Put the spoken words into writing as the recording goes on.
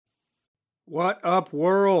What up,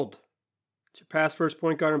 world? It's your past first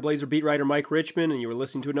point guard and Blazer beat writer Mike Richmond, and you were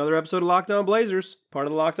listening to another episode of Locked On Blazers, part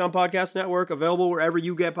of the Locked On Podcast Network, available wherever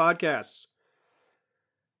you get podcasts.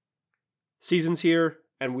 Season's here,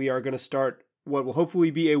 and we are going to start what will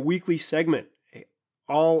hopefully be a weekly segment, an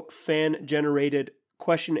all fan-generated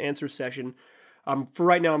question-answer session. For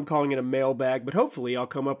right now, I'm calling it a mailbag, but hopefully I'll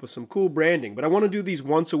come up with some cool branding. But I want to do these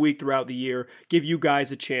once a week throughout the year, give you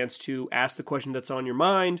guys a chance to ask the question that's on your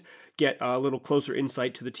mind, get a little closer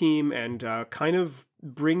insight to the team, and kind of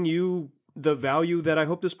bring you the value that I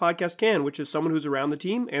hope this podcast can, which is someone who's around the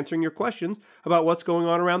team answering your questions about what's going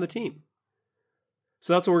on around the team.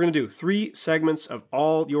 So that's what we're going to do. 3 segments of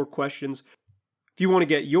all your questions. If you want to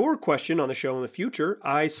get your question on the show in the future,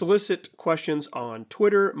 I solicit questions on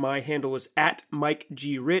Twitter. My handle is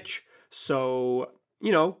 @MikeGRich. So,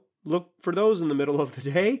 look for those in the middle of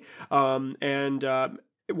the day.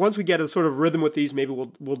 Once we get a sort of rhythm with these, maybe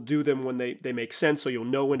we'll do them when they make sense, so you'll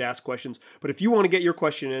know when to ask questions. But if you want to get your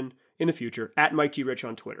question in the future, @MikeGRich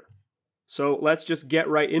on Twitter. So let's just get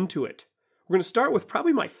right into it. We're going to start with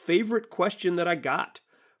probably my favorite question that I got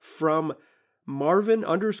from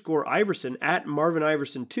Marvin_Iverson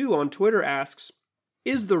 @MarvinIverson2 on Twitter asks,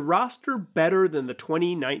 is the roster better than the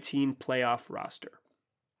 2019 playoff roster?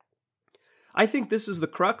 I think this is the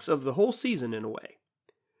crux of the whole season in a way.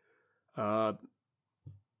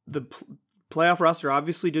 The playoff roster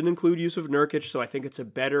obviously didn't include Jusuf Nurkic, so I think it's a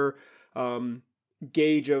better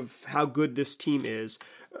gauge of how good this team is.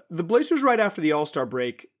 The Blazers right after the All-Star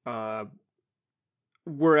break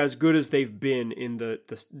were as good as they've been in the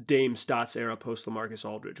Dame Stotts era post LaMarcus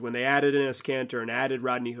Aldridge. When they added Enes Kanter and added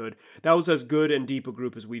Rodney Hood, that was as good and deep a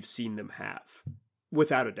group as we've seen them have,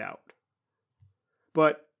 without a doubt.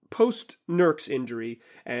 But post Nurk's injury,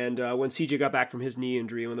 and when CJ got back from his knee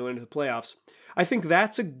injury when they went into the playoffs, I think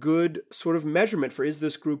that's a good sort of measurement for, is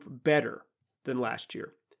this group better than last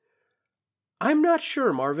year? I'm not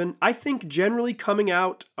sure, Marvin. I think generally coming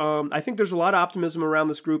out, I think there's a lot of optimism around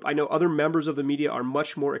this group. I know other members of the media are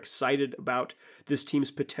much more excited about this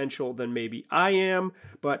team's potential than maybe I am,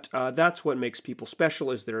 but that's what makes people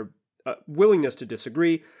special, is their willingness to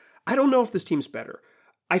disagree. I don't know if this team's better.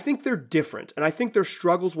 I think they're different, and I think their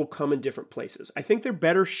struggles will come in different places. I think they're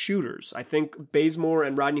better shooters. I think Bazemore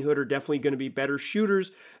and Rodney Hood are definitely going to be better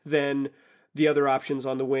shooters than the other options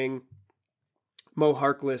on the wing, Mo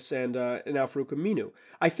Harkless and Al-Farouq Aminu.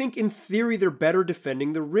 I think in theory they're better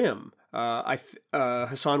defending the rim.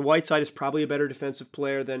 Hassan Whiteside is probably a better defensive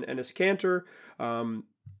player than Enes Kanter.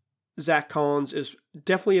 Zach Collins is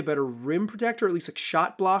definitely a better rim protector, at least a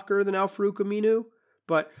shot blocker than Al-Farouq Aminu,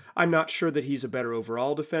 but I'm not sure that he's a better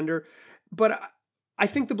overall defender. But I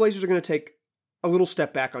think the Blazers are going to take a little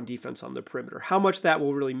step back on defense on the perimeter. How much that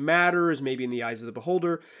will really matter is maybe in the eyes of the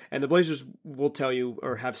beholder, and the Blazers will tell you,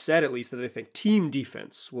 or have said at least, that they think team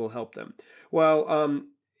defense will help them. Well,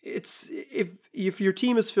 it's if your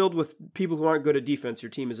team is filled with people who aren't good at defense, your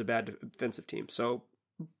team is a bad defensive team. So,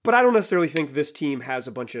 but I don't necessarily think this team has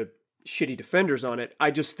a bunch of shitty defenders on it. I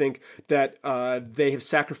just think that they have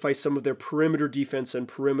sacrificed some of their perimeter defense and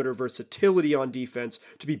perimeter versatility on defense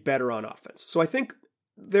to be better on offense. So I think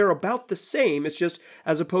they're about the same. It's just,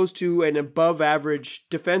 as opposed to an above average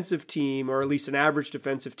defensive team, or at least an average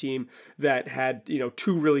defensive team that had,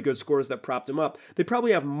 2 really good scorers that propped them up, they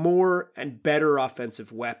probably have more and better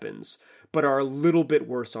offensive weapons, but are a little bit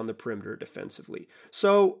worse on the perimeter defensively.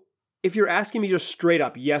 So if you're asking me just straight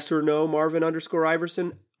up, yes or no,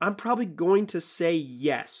 Marvin_Iverson, I'm probably going to say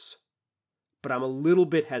yes, but I'm a little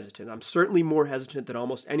bit hesitant. I'm certainly more hesitant than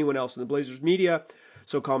almost anyone else in the Blazers media,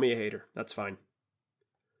 so call me a hater. That's fine.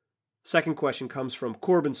 Second question comes from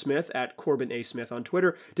Corbin Smith @CorbinASmith on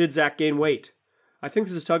Twitter. Did Zach gain weight? I think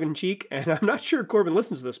this is tongue-in-cheek, and I'm not sure Corbin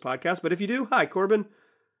listens to this podcast, but if you do, hi, Corbin.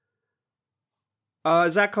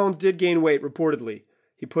 Zach Collins did gain weight, reportedly.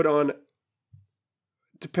 He put on,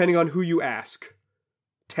 depending on who you ask,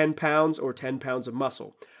 10 pounds or 10 pounds of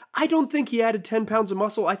muscle. I don't think he added 10 pounds of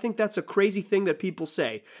muscle. I think that's a crazy thing that people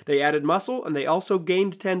say. They added muscle, and they also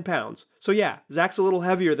gained 10 pounds. So yeah, Zach's a little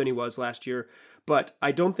heavier than he was last year, but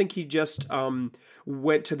I don't think he just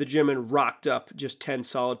went to the gym and rocked up just 10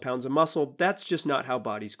 solid pounds of muscle. That's just not how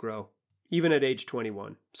bodies grow, even at age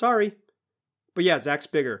 21. Sorry. But yeah, Zach's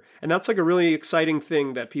bigger. And that's like a really exciting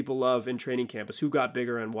thing that people love in training camp, is who got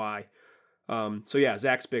bigger and why. So yeah,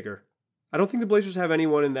 Zach's bigger. I don't think the Blazers have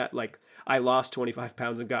anyone in that, like, I lost 25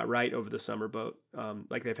 pounds and got right over the summer boat,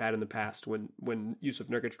 like they've had in the past when Jusuf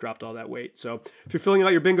Nurkic dropped all that weight. So if you're filling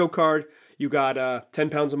out your bingo card, you got 10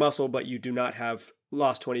 pounds of muscle, but you do not have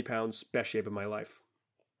lost 20 pounds, best shape of my life.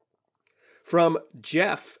 From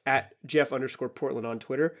Jeff @Jeff_Portland on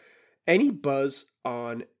Twitter, any buzz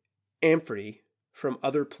on Anthony from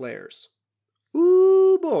other players.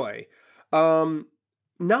 Ooh, boy.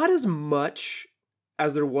 Not as much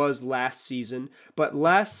as there was last season, but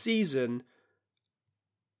last season,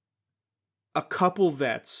 a couple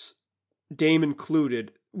vets, Dame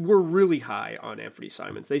included, were really high on Anthony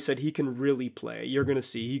Simons. They said he can really play. You're going to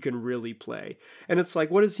see he can really play. And it's like,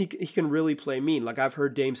 what does he can really play mean? Like, I've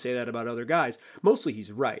heard Dame say that about other guys. Mostly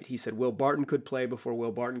he's right. He said Will Barton could play before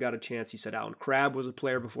Will Barton got a chance. He said Alan Crabb was a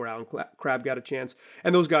player before Alan Crabb got a chance.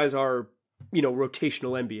 And those guys are,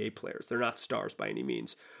 rotational NBA players. They're not stars by any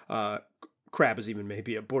means. Crabb is even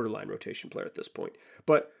maybe a borderline rotation player at this point.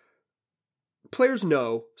 But players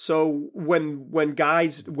know. So when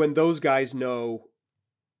those guys know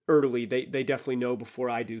early, they definitely know before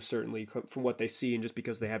I do, certainly from what they see, and just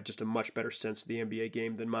because they have just a much better sense of the NBA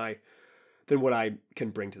game than what I can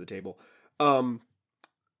bring to the table.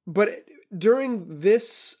 But during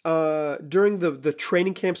the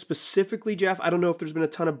training camp specifically, Jeff, I don't know if there's been a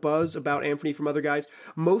ton of buzz about Anthony from other guys,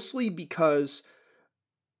 mostly because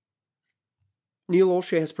Neil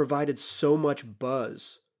Olshey has provided so much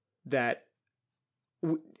buzz that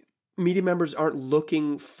media members aren't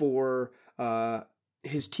looking for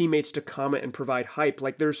his teammates to comment and provide hype.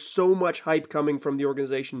 Like, there's so much hype coming from the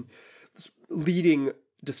organization's leading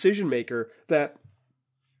decision maker that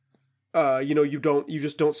you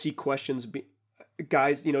just don't see questions.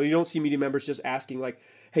 Guys, you don't see media members just asking like,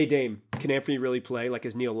 "Hey Dame, can Anthony really play?" Like,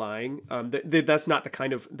 is Neil lying? That's just not the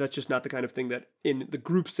kind of thing that in the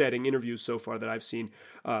group setting interviews so far that I've seen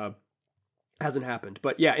hasn't happened.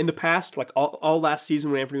 But yeah, in the past, like all last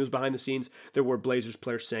season when Anthony was behind the scenes, there were Blazers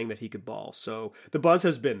players saying that he could ball. So the buzz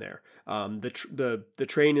has been there. The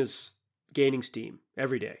train is gaining steam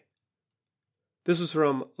every day. This is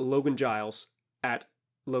from Logan Giles at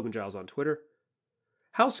Logan Giles on Twitter.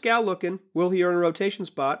 How's Scal looking? Will he earn a rotation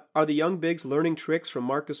spot? Are the young bigs learning tricks from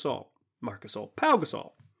Pau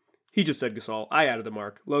Gasol. He just said Gasol. I added the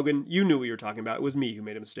mark. Logan, you knew what you were talking about. It was me who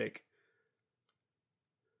made a mistake.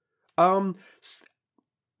 Media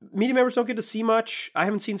members don't get to see much. I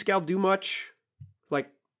haven't seen Scal do much. Like,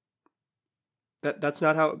 that's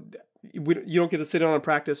not how... You don't get to sit on a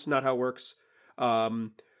practice, not how it works.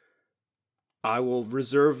 I will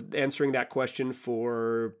reserve answering that question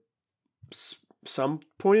for some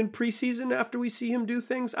point in preseason after we see him do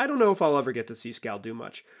things. I don't know if I'll ever get to see Scal do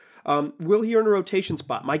much. Will he earn a rotation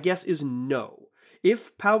spot? My guess is no.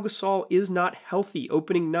 If Pau Gasol is not healthy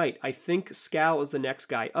opening night, I think Scal is the next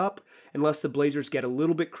guy up, unless the Blazers get a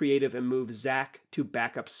little bit creative and move Zach to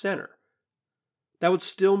backup center. That would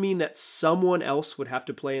still mean that someone else would have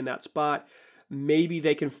to play in that spot. Maybe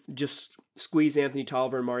they can just squeeze Anthony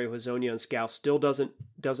Tolliver and Mario Hezonja, and Scal still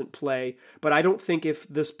doesn't play. But I don't think if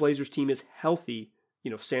this Blazers team is healthy,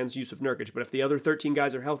 sans use of Nurkic, but if the other 13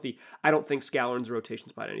 guys are healthy, I don't think Scal earns a rotation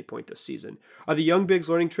spot at any point this season. Are the young bigs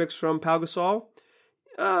learning tricks from Pau Gasol?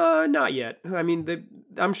 Not yet. I mean,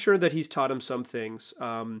 I'm sure that he's taught him some things,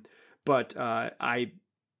 but I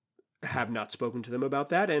have not spoken to them about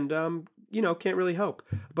that, and can't really help.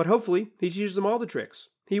 But hopefully, he teaches them all the tricks.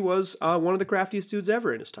 He was one of the craftiest dudes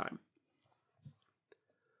ever in his time.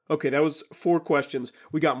 Okay, that was 4 questions.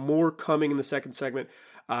 We got more coming in the second segment.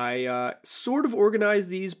 I sort of organized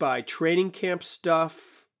these by training camp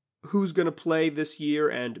stuff, who's going to play this year,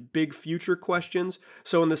 and big future questions.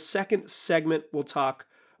 So in the second segment, we'll talk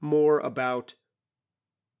more about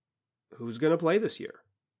who's going to play this year.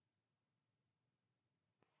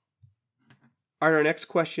 All right, our next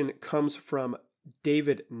question comes from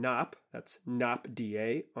David Knopp. That's Knopp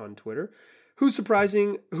DA on Twitter. Who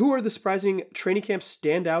are the surprising training camp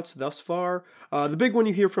standouts thus far? The big one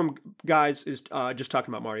you hear from guys is just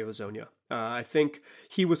talking about Mario Hezonja. I think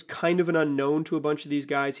he was kind of an unknown to a bunch of these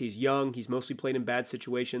guys. He's young. He's mostly played in bad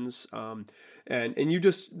situations. And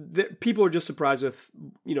people are just surprised with,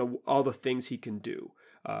 all the things he can do.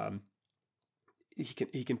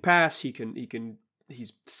 He can pass.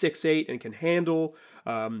 He's 6'8" and can handle.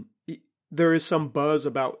 There is some buzz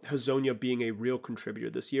about Hezonja being a real contributor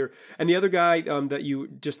this year. And the other guy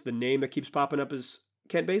the name that keeps popping up is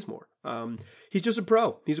Kent Bazemore. He's just a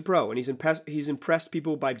pro. He's a pro, and he's impressed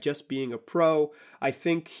people by just being a pro. I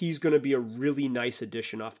think he's going to be a really nice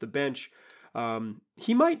addition off the bench.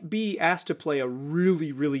 He might be asked to play a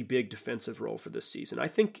really, really big defensive role for this season. I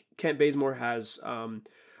think Kent Bazemore has might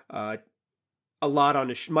have a lot on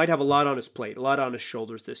his plate, a lot on his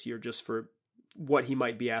shoulders this year, just for what he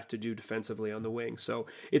might be asked to do defensively on the wing. So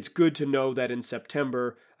it's good to know that in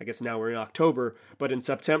September, I guess now we're in October, but in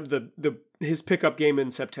September, his pickup game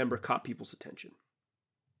in September caught people's attention.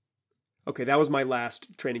 Okay, that was my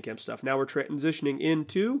last training camp stuff. Now we're transitioning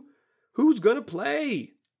into who's going to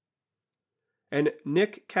play. And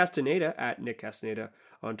Nick Castaneda, at Nick Castaneda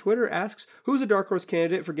on Twitter, asks, who's a dark horse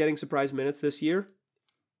candidate for getting surprise minutes this year?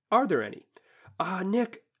 Are there any?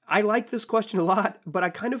 Nick, I like this question a lot, but I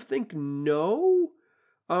kind of think no.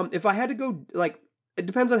 If I had to go, it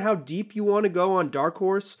depends on how deep you want to go on dark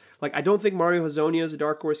horse. I don't think Mario Hezonja is a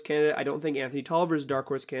dark horse candidate. I don't think Anthony Tolliver is a dark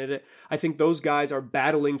horse candidate. I think those guys are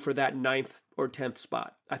battling for that 9th or 10th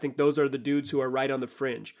spot. I think those are the dudes who are right on the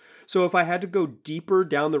fringe. So if I had to go deeper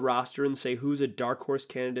down the roster and say who's a dark horse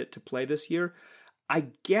candidate to play this year, I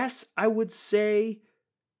guess I would say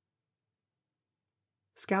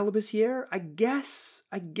Scalabissiere. I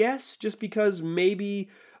guess, just because maybe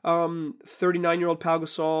 39-year-old Pau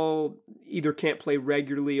Gasol either can't play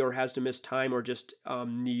regularly or has to miss time or just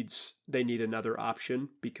they need another option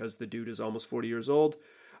because the dude is almost 40 years old.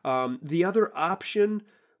 The other option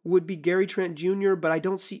would be Gary Trent Jr., but I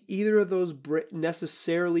don't see either of those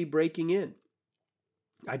necessarily breaking in.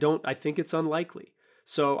 I think it's unlikely.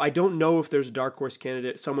 So I don't know if there's a dark horse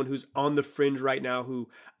candidate, someone who's on the fringe right now who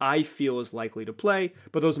I feel is likely to play,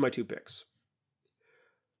 but those are my 2 picks.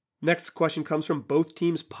 Next question comes from Both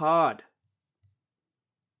Teams Pod.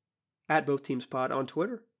 At Both Teams Pod on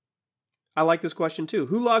Twitter. I like this question too.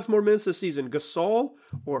 Who logs more minutes this season, Gasol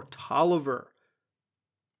or Tolliver?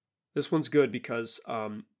 This one's good because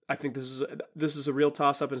I think this is a real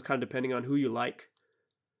toss-up and it's kind of depending on who you like.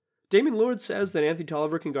 Damian Lillard says that Anthony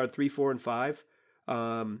Tolliver can guard 3, 4, and 5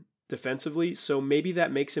 defensively, so maybe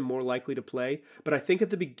that makes him more likely to play. But I think at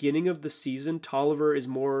the beginning of the season, Tolliver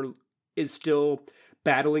is still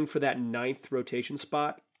battling for that 9th rotation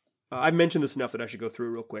spot. I've mentioned this enough that I should go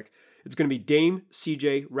through real quick. It's going to be Dame,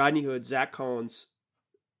 CJ, Rodney Hood, Zach Collins,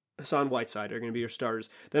 Hassan Whiteside are going to be your starters.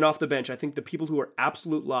 Then off the bench, I think the people who are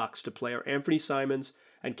absolute locks to play are Anthony Simons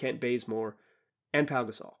and Kent Bazemore and Pau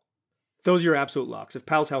Gasol. Those are your absolute locks. If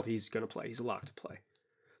Pau's healthy, he's going to play. He's a lock to play.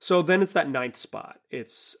 So then it's that 9th spot.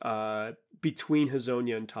 It's between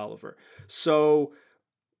Hezonja and Tolliver. So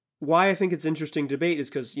why I think it's interesting debate is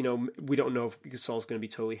because, we don't know if Gasol's going to be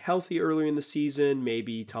totally healthy earlier in the season.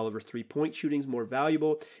 Maybe Tolliver's 3-point shooting is more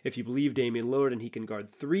valuable. If you believe Damian Lillard and he can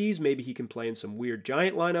guard threes, maybe he can play in some weird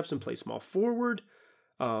giant lineups and play small forward.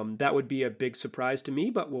 That would be a big surprise to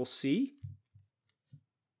me, but we'll see.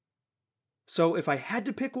 So if I had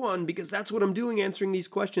to pick one, because that's what I'm doing answering these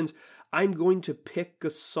questions, I'm going to pick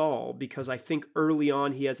Gasol because I think early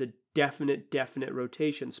on he has a definite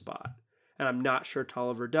rotation spot. And I'm not sure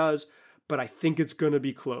Tolliver does, but I think it's going to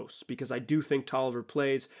be close because I do think Tolliver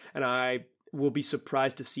plays, and I will be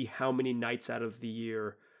surprised to see how many nights out of the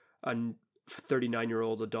year a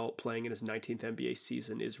 39-year-old adult playing in his 19th NBA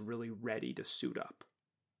season is really ready to suit up.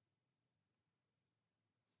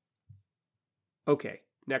 Okay,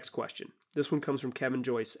 next question. This one comes from Kevin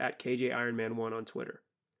Joyce at KJIronman1 on Twitter.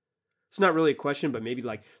 It's not really a question, but maybe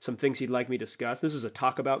some things he'd like me to discuss. This is a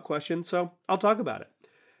talk about question, so I'll talk about it.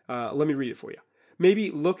 Let me read it for you.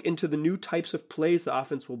 Maybe look into the new types of plays the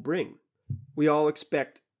offense will bring. We all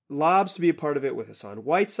expect lobs to be a part of it with Hassan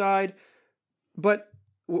Whiteside, but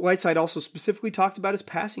Whiteside also specifically talked about his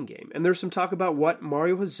passing game, and there's some talk about what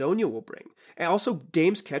Mario Hezonja will bring, and also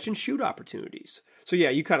Dame's catch and shoot opportunities. So yeah,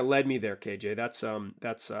 you kind of led me there, KJ. That's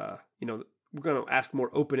we're going to ask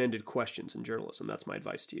more open-ended questions in journalism. That's my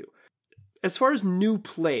advice to you. As far as new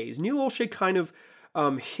plays, Neil Olshey kind of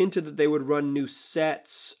hinted that they would run new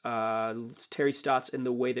sets. Terry Stotts, in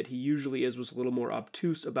the way that he usually is, was a little more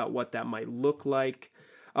obtuse about what that might look like.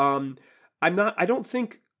 I don't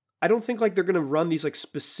think they're going to run these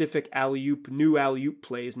specific new alley-oop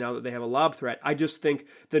plays now that they have a lob threat. I just think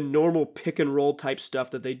the normal pick and roll type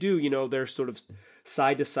stuff that they do, their sort of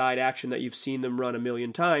side to side action that you've seen them run a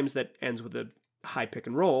million times that ends with a high pick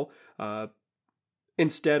and roll,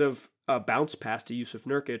 instead of a bounce pass to Yusuf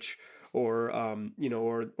Nurkic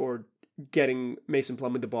or getting Mason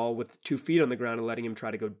Plumlee the ball with 2 feet on the ground and letting him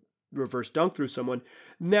try to go reverse dunk through someone.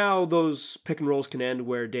 Now those pick and rolls can end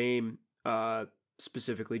where Dame,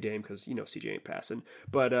 specifically Dame, because CJ ain't passing,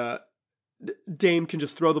 but Dame can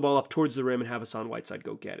just throw the ball up towards the rim and have Hassan Whiteside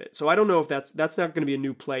go get it. So I don't know if that's not going to be a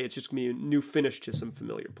new play. It's just going to be a new finish to some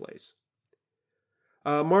familiar plays.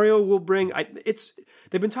 Mario will bring.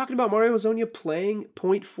 They've been talking about Mario Hezonja playing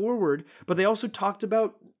point forward, but they also talked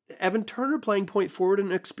about Evan Turner playing point forward in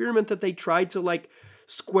an experiment that they tried to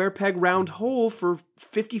square peg round hole for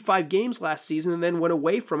 55 games last season and then went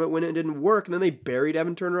away from it when it didn't work, and then they buried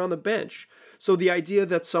Evan Turner on the bench. So the idea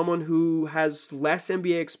that someone who has less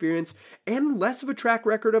NBA experience and less of a track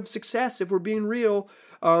record of success, if we're being real,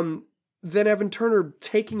 than Evan Turner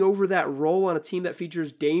taking over that role on a team that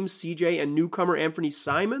features Dame, CJ, and newcomer Anthony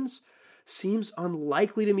Simons, seems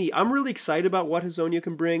unlikely to me. I'm really excited about what Hezonja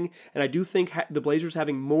can bring, and I do think the Blazers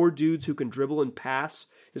having more dudes who can dribble and pass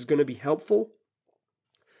is going to be helpful.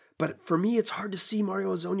 But for me, it's hard to see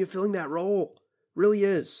Mario Hezonja filling that role. Really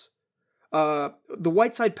is. The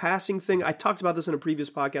Whiteside passing thing, I talked about this in a previous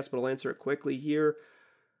podcast, but I'll answer it quickly here.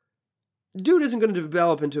 Dude isn't going to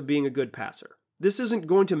develop into being a good passer. This isn't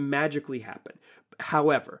going to magically happen.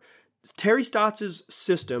 However, Terry Stotts'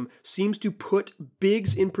 system seems to put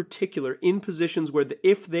bigs in particular in positions where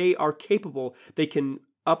if they are capable, they can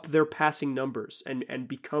up their passing numbers and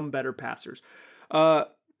become better passers.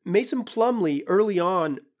 Mason Plumlee early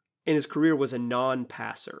on in his career was a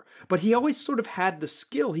non-passer, but he always sort of had the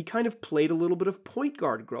skill. He kind of played a little bit of point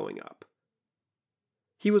guard growing up.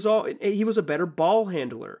 He was a better ball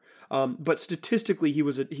handler, but statistically he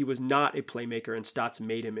was not a playmaker, and Stotts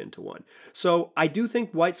made him into one. So I do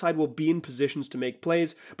think Whiteside will be in positions to make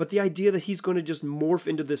plays, but the idea that he's going to just morph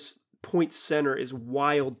into this point center is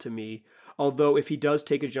wild to me. Although if he does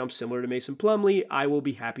take a jump similar to Mason Plumlee, I will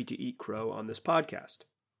be happy to eat crow on this podcast.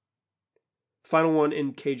 Final one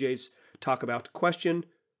in KJ's talk about question.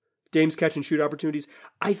 Dame's catch and shoot opportunities.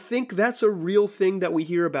 I think that's a real thing that we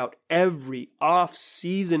hear about every off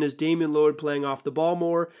season is Damian Lillard playing off the ball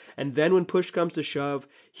more. And then when push comes to shove,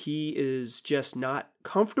 he is just not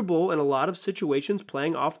comfortable in a lot of situations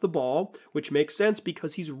playing off the ball, which makes sense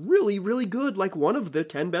because he's really, really good, like one of the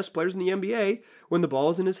 10 best players in the NBA when the ball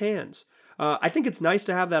is in his hands. I think it's nice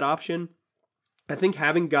to have that option. I think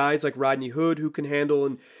having guys like Rodney Hood who can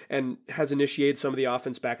handle and has initiated some of the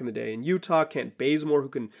offense back in the day in Utah, Kent Bazemore who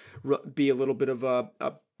can be a little bit of a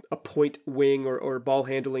point wing or ball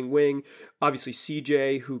handling wing, obviously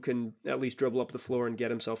CJ who can at least dribble up the floor and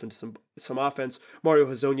get himself into some offense, Mario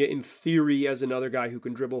Hezonja in theory as another guy who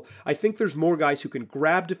can dribble. I think there's more guys who can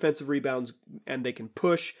grab defensive rebounds and they can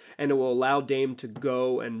push, and it will allow Dame to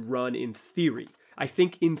go and run in theory. I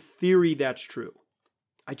think in theory that's true.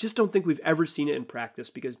 I just don't think we've ever seen it in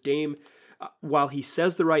practice because Dame, while he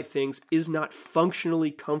says the right things, is not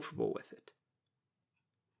functionally comfortable with it.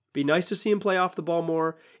 Be nice to see him play off the ball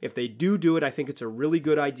more. If they do it, I think it's a really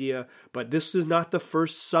good idea, but this is not the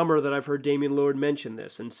first summer that I've heard Damian Lillard mention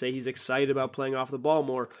this and say he's excited about playing off the ball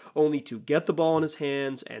more, only to get the ball in his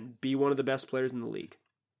hands and be one of the best players in the league.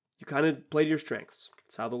 You kind of play to your strengths.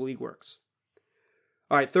 That's how the league works.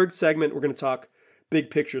 All right, third segment, we're going to talk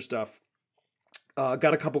big picture stuff.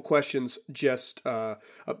 Got a couple questions just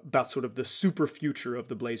about sort of the super future of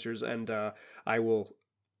the Blazers, and I'll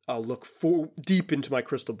look deep into my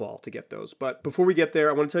crystal ball to get those. But before we get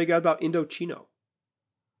there, I want to tell you guys about Indochino.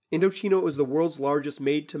 Indochino is the world's largest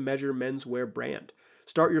made-to-measure menswear brand.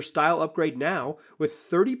 Start your style upgrade now with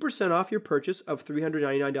 30% off your purchase of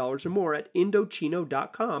 $399 or more at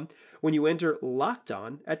Indochino.com when you enter Locked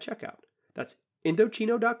On at checkout. That's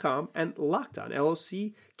Indochino.com and Locked On,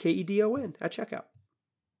 LOCKEDON at checkout.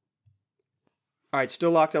 All right,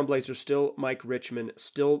 still Locked On Blazers, still Mike Richman,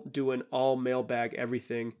 still doing all mailbag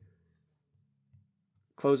everything.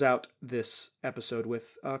 Close out this episode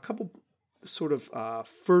with a couple sort of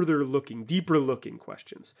further looking, deeper looking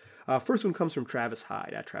questions. First one comes from Travis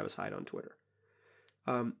Hyde, at Travis Hyde on Twitter.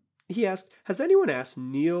 He asked, has anyone asked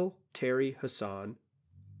Neil, Terry, Hassan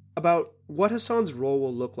about what Hassan's role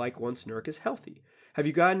will look like once Nurk is healthy? Have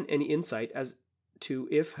you gotten any insight as to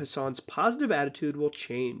if Hassan's positive attitude will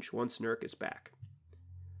change once Nurk is back?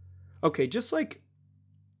 Okay, just like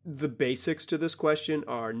the basics to this question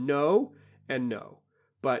are no and no,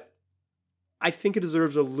 but I think it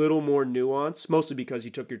deserves a little more nuance, mostly because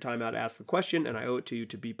you took your time out to ask the question, and I owe it to you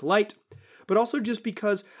to be polite, but also just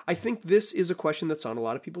because I think this is a question that's on a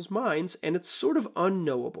lot of people's minds, and it's sort of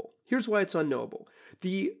unknowable. Here's why it's unknowable.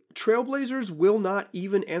 The Trailblazers will not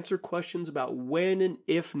even answer questions about when and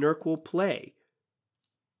if Nurk will play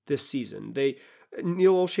this season.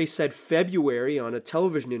 Neil Olshey said February on a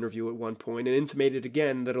television interview at one point and intimated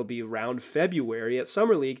again that it'll be around February at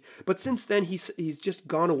Summer League. But since then, he's just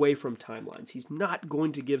gone away from timelines. He's not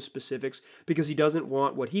going to give specifics because he doesn't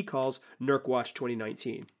want what he calls Nurk Watch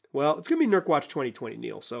 2019. Well, it's going to be Nurk Watch 2020,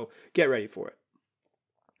 Neil, so get ready for it.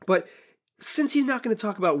 But since he's not going to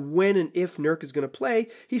talk about when and if Nurk is going to play,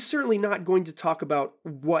 he's certainly not going to talk about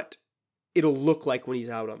what it'll look like when he's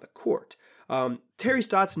out on the court. Terry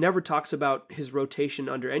Stotts never talks about his rotation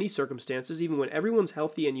under any circumstances, even when everyone's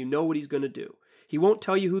healthy and you know what he's going to do. He won't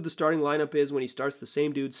tell you who the starting lineup is when he starts the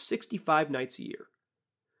same dude 65 nights a year.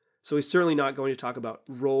 So he's certainly not going to talk about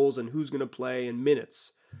roles and who's going to play and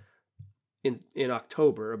minutes in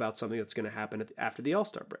October about something that's going to happen after the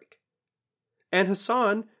All-Star break. And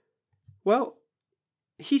Hassan, well,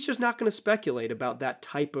 he's just not going to speculate about that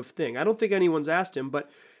type of thing. I don't think anyone's asked him,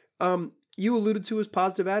 but you alluded to his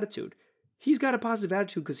positive attitude. He's got a positive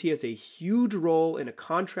attitude because he has a huge role in a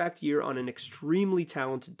contract year on an extremely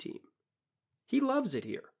talented team. He loves it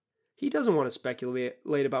here. He doesn't want to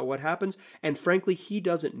speculate about what happens, and frankly, he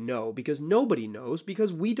doesn't know because nobody knows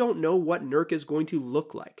because we don't know what Nurk is going to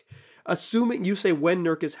look like. Assuming you say when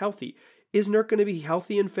Nurk is healthy, is Nurk going to be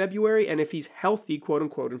healthy in February? And if he's healthy, quote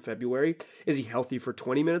unquote, in February, is he healthy for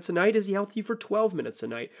 20 minutes a night? Is he healthy for 12 minutes a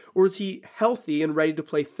night? Or is he healthy and ready to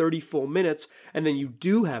play 30 full minutes, and then you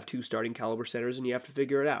do have 2 starting caliber centers and you have to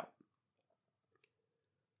figure it out?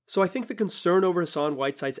 So I think the concern over Hassan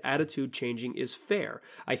Whiteside's attitude changing is fair.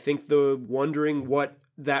 I think the wondering what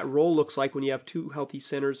that role looks like when you have 2 healthy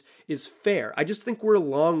centers is fair. I just think we're a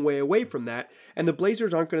long way away from that, and the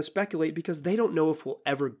Blazers aren't going to speculate because they don't know if we'll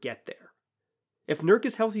ever get there. If Nurk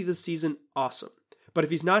is healthy this season, awesome. But if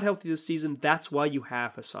he's not healthy this season, that's why you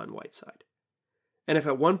have Hassan Whiteside. And if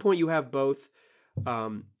at one point you have both,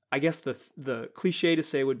 I guess the cliche to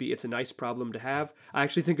say would be it's a nice problem to have. I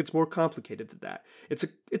actually think it's more complicated than that.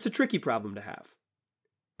 It's a tricky problem to have.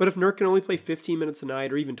 But if Nurk can only play 15 minutes a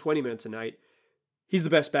night or even 20 minutes a night, he's the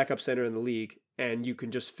best backup center in the league, and you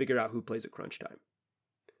can just figure out who plays at crunch time.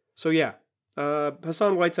 So yeah,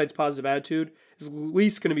 Hassan Whiteside's positive attitude is at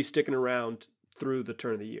least going to be sticking around through the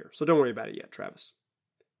turn of the year. So don't worry about it yet, Travis.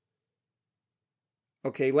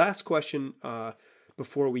 Okay, last question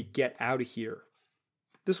before we get out of here.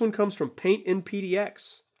 This one comes from Paint in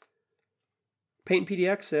PDX. Paint in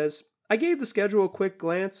PDX says, I gave the schedule a quick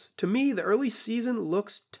glance. To me, the early season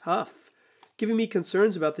looks tough, giving me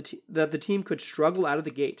concerns about that the team could struggle out of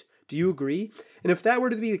the gate. Do you agree? And if that were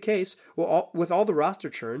to be the case, with all the roster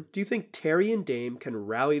churn, do you think Terry and Dame can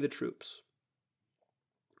rally the troops?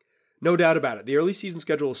 No doubt about it. The early season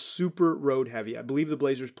schedule is super road heavy. I believe the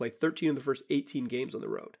Blazers play 13 of the first 18 games on the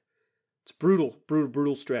road. It's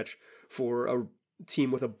brutal stretch for a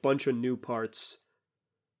team with a bunch of new parts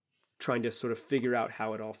trying to sort of figure out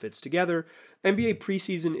how it all fits together. NBA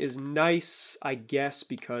preseason is nice, I guess,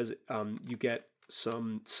 because you get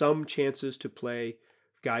some chances to play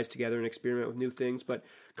guys together and experiment with new things, but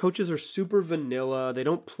coaches are super vanilla. They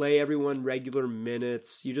don't play everyone regular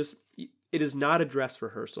minutes. It is not a dress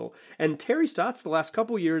rehearsal. And Terry Stotts, the last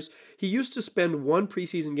couple years, he used to spend one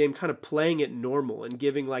preseason game kind of playing it normal and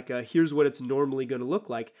giving like a here's what it's normally going to look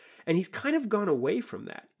like. And he's kind of gone away from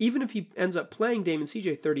that. Even if he ends up playing Dame and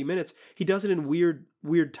CJ 30 minutes, he does it in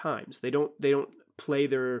weird times. They don't play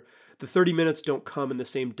the 30 minutes don't come in the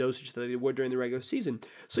same dosage that they would during the regular season.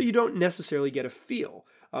 So you don't necessarily get a feel.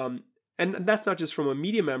 And that's not just from a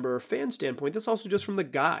media member or fan standpoint. That's also just from the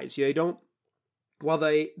guys. While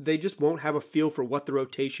they just won't have a feel for what the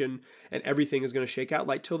rotation and everything is going to shake out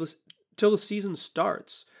like till the season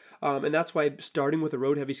starts. And that's why starting with a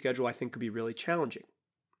road-heavy schedule, I think, could be really challenging.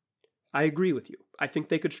 I agree with you. I think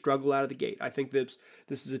they could struggle out of the gate. I think this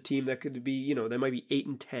is a team that could be, they might be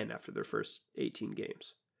 8-10 after their first 18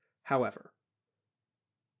 games. However,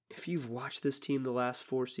 if you've watched this team the last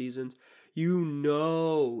 4 seasons, you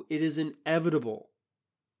know it is inevitable.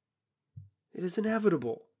 It is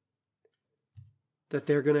inevitable that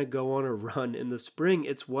they're going to go on a run in the spring.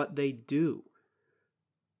 It's what they do.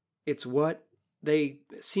 It's what they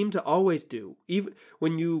seem to always do. Even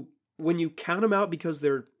when you count them out because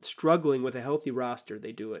they're struggling with a healthy roster,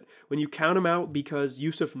 they do it. When you count them out because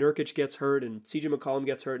Yusuf Nurkic gets hurt and CJ McCollum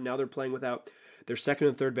gets hurt and now they're playing without their second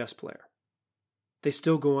and third best player, they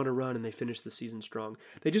still go on a run and they finish the season strong.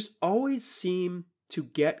 They just always seem to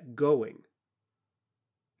get going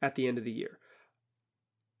at the end of the year.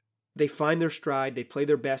 They find their stride. They play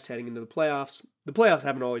their best heading into the playoffs. The playoffs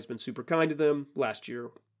haven't always been super kind to them, last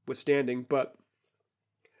year withstanding, but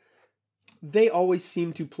they always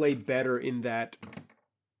seem to play better in that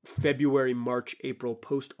February, March, April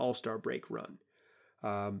post-All-Star break run.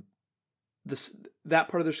 That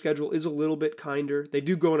part of their schedule is a little bit kinder. They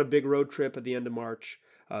do go on a big road trip at the end of March,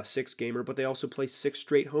 6-gamer, but they also play 6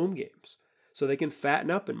 straight home games. So they can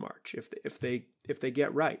fatten up in March if they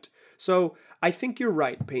get right. So I think you're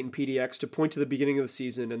right, Peyton PDX, to point to the beginning of the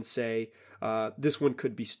season and say this one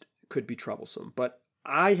could be troublesome. But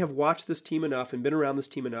I have watched this team enough and been around this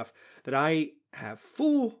team enough that I have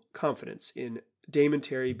full confidence in Dame and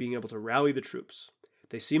Terry being able to rally the troops.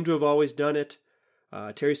 They seem to have always done it.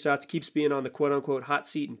 Terry Stotts keeps being on the quote-unquote hot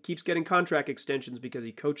seat and keeps getting contract extensions because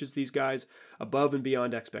he coaches these guys above and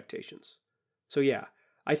beyond expectations. So yeah,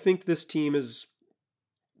 I think this team is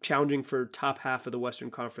challenging for top half of the Western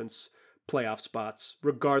Conference playoff spots,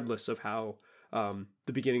 regardless of how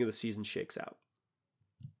the beginning of the season shakes out.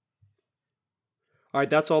 All right,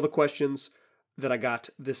 that's all the questions that I got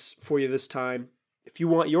for you this time. If you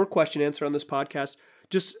want your question answered on this podcast,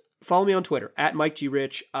 just follow me on Twitter,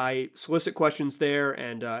 @MikeGRich. I solicit questions there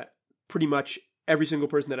and pretty much every single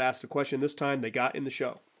person that asked a question this time, they got in the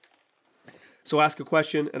show. So ask a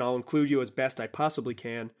question, and I'll include you as best I possibly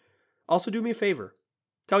can. Also, do me a favor.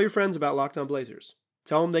 Tell your friends about Locked On Blazers.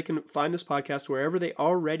 Tell them they can find this podcast wherever they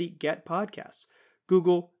already get podcasts.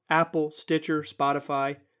 Google, Apple, Stitcher,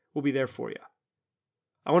 Spotify will be there for you.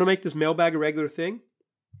 I want to make this mailbag a regular thing,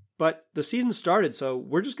 but the season started, so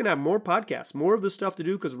we're just going to have more podcasts, more of this stuff to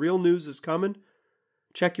do because real news is coming.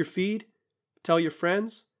 Check your feed. Tell your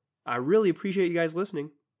friends. I really appreciate you guys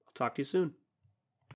listening. I'll talk to you soon.